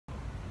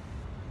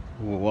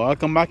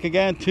Welcome back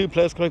again to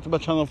Playdays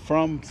Collectibles channel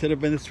from City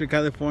of Industry,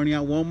 California,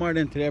 Walmart.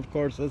 And today, of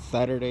course, is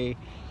Saturday.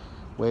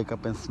 Wake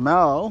up and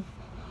smell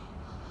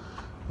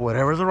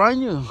whatever's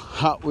around you.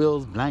 Hot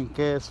Wheels,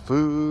 blankets,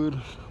 food,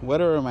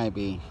 whatever it might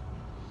be.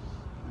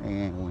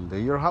 And when do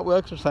your Hot Wheel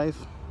exercise.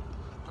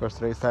 Of course,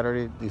 today's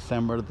Saturday,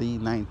 December the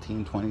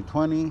 19th,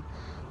 2020.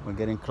 We're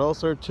getting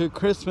closer to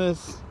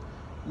Christmas.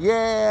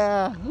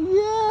 Yeah!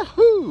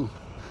 Yahoo!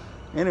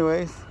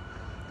 Anyways,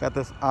 got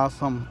this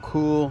awesome,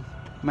 cool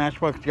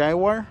Matchbox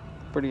Jaguar.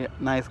 Pretty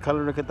nice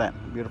color. Look at that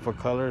beautiful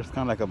color. It's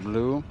kind of like a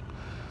blue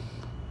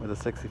with a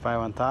 65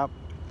 on top.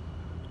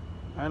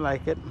 I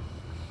like it.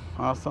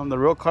 Awesome. The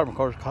real car, of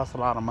course, costs a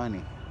lot of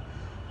money.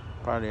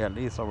 Probably at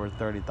least over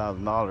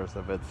 $30,000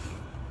 if it's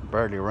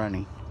barely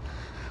running.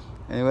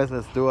 Anyways,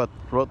 let's do a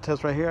road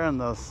test right here in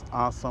this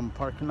awesome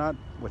parking lot,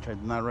 which I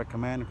do not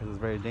recommend because it's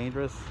very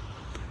dangerous.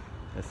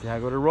 Let's see how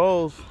good it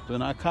rolls. Do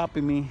not copy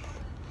me.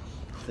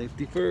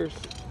 Safety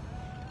first.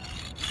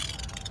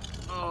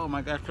 Oh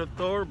my gosh, flipped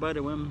over, but it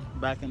went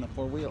back in the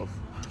four wheels.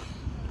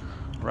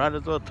 Right,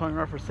 let's do a towing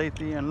rod for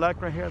safety and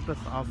luck right here at this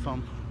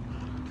awesome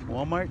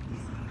Walmart.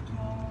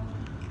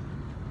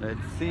 Let's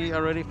see,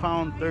 already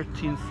found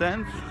 13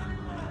 cents.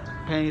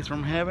 Pennies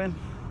from heaven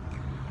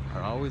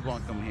are always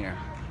welcome here.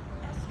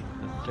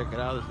 Let's check it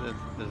out, if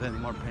there's any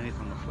more pennies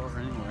on the floor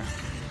anywhere.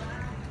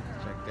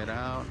 Check it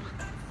out.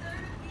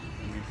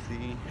 Let me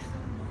see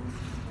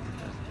if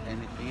there's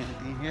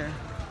anything here.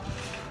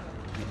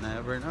 You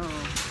never know.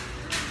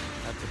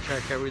 I have to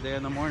check every day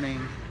in the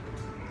morning,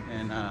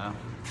 and I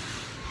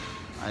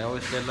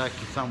always get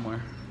lucky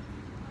somewhere.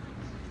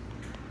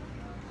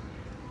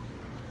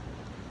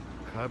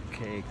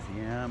 Cupcakes,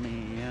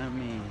 yummy,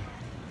 yummy.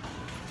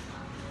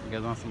 You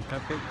guys want some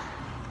cupcakes?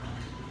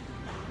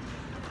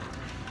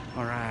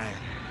 Alright,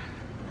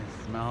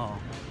 I smell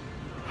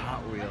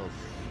Hot Wheels.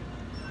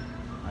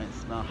 I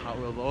smell Hot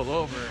Wheels all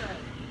over.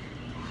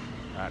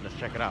 Alright, let's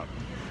check it out.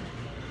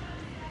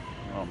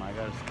 Oh my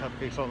god, there's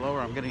cupcakes all over.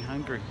 I'm getting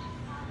hungry.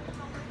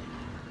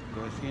 Do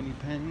I see any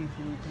pennies?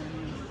 Any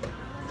pennies?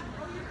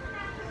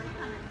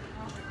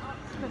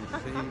 Let me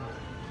see.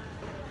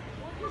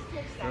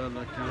 Still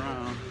looking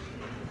around.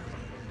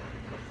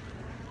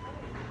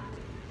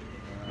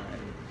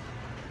 Alright.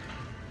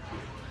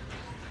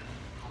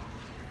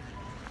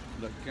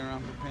 Looking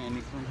around for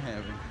pennies from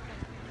heaven.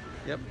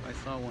 Yep, I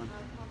saw one.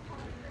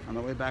 On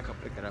the way back, I'll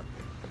pick it up.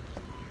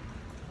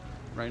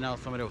 Right now,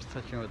 somebody was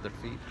touching it with their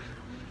feet.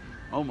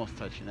 Almost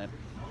touching it.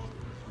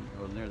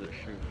 It was near their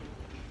shoe.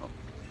 Oh.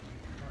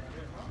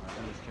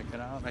 Let's check it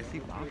out. I see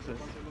boxes.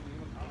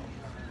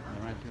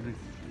 They might be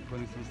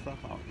putting some stuff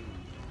out.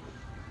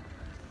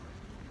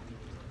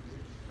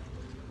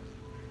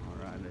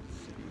 Alright, let's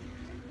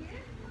see.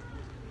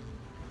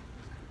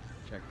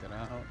 Check it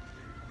out.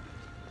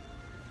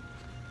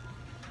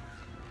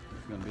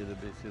 It's gonna be the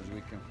busiest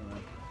weekend for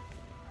them.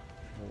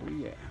 Oh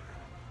yeah.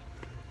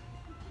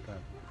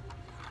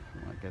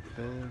 I'll get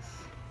this.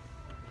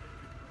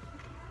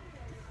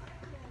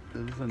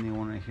 This is a new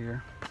one right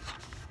here.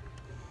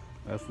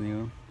 That's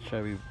new.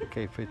 Chevy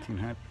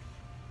K1500.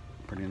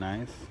 Pretty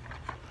nice.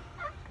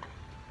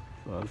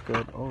 So that's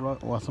good. Oh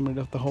look, well, somebody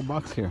left the whole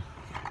box here.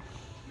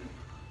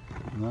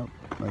 Nope,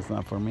 that's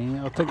not for me.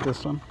 I'll take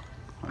this one.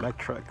 I like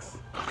trucks.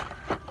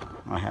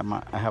 I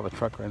have a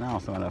truck right now,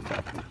 so in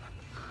effect.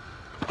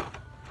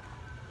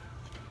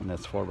 And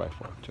that's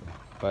 4x4 too.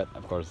 But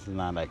of course it's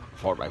not like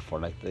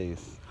 4x4 like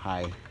these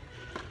high.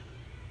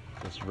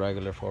 Just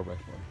regular 4x4.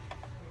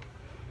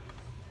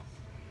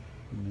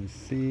 Let me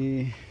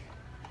see.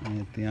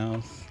 Anything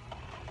else?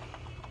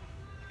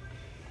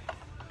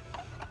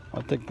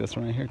 I'll take this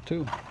one right here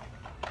too.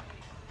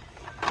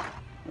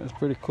 It's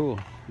pretty cool.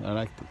 I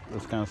like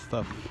this kind of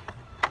stuff.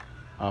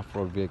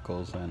 Off-road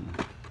vehicles, and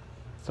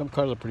some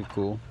cars are pretty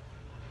cool.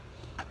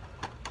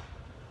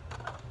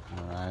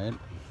 Alright.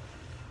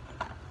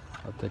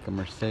 I'll take a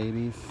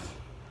Mercedes.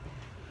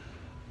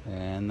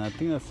 And I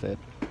think that's it.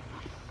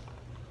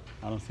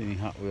 I don't see any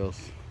Hot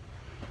Wheels.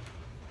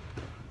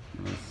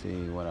 Let me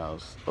see what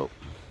else. Oh,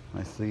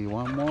 I see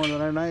one more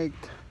that I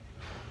liked.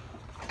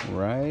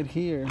 Right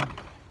here.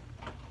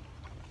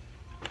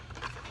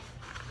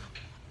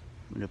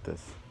 Look at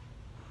this.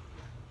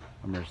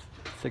 Number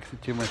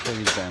 62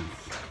 Mercedes-Benz.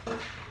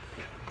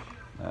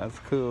 That's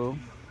cool.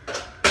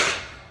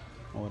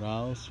 What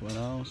else? What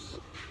else?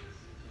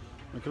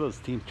 Look at those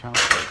Team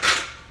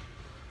Chompers.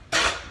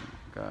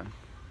 God.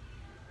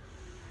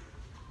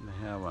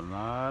 They have a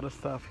lot of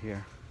stuff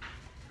here.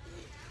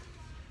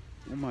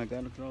 Oh my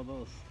god, look at all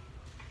those.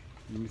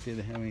 Let me see if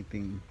they have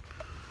anything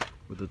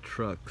with the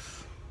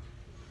trucks.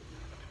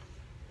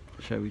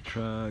 Chevy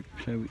truck,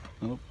 Chevy,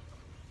 nope.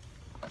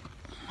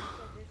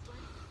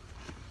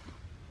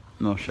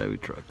 No Chevy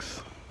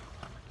trucks.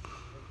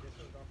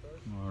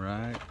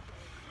 Alright.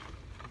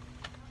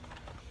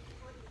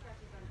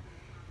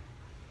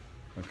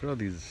 Look at all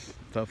these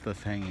stuff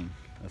that's hanging.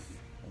 That's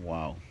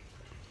wow.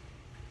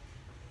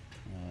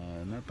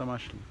 Not that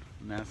much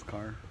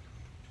NASCAR.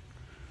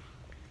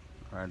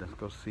 Alright, let's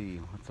go see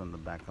what's on the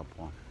backup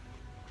wall.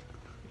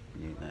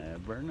 You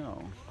never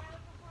know.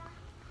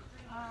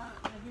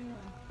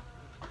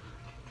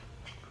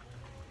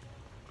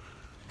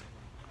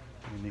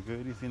 Any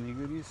goodies? Any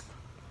goodies?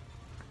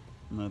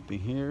 Nothing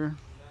here.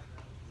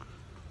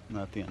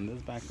 Nothing on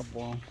this backup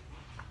wall.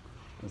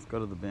 Let's go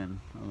to the bin.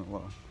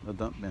 Well, the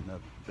dump bin that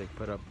they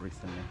put up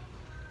recently.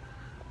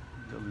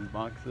 These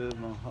boxes,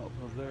 no help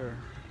was there.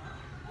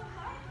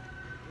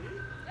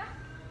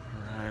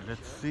 Alright,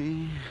 let's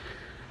see.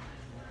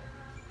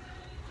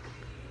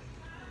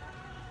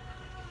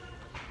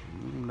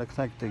 Looks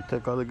like they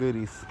took all the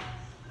goodies.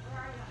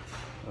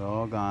 They're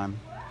all gone.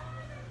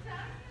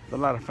 There's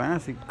a lot of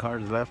fantasy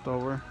cards left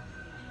over.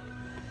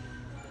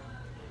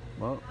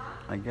 Well,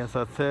 I guess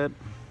that's it.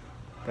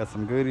 Got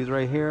some goodies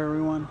right here,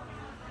 everyone.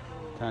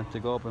 Time to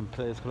go up and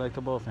play Playdays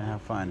Collectibles and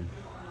have fun.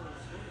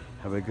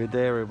 Have a good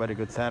day, everybody.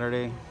 Good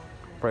Saturday.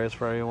 Prayers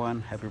for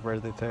everyone. Happy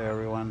birthday to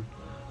everyone.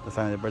 That's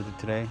their birthday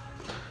today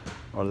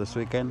or this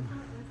weekend.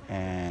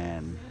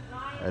 And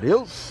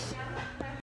adios.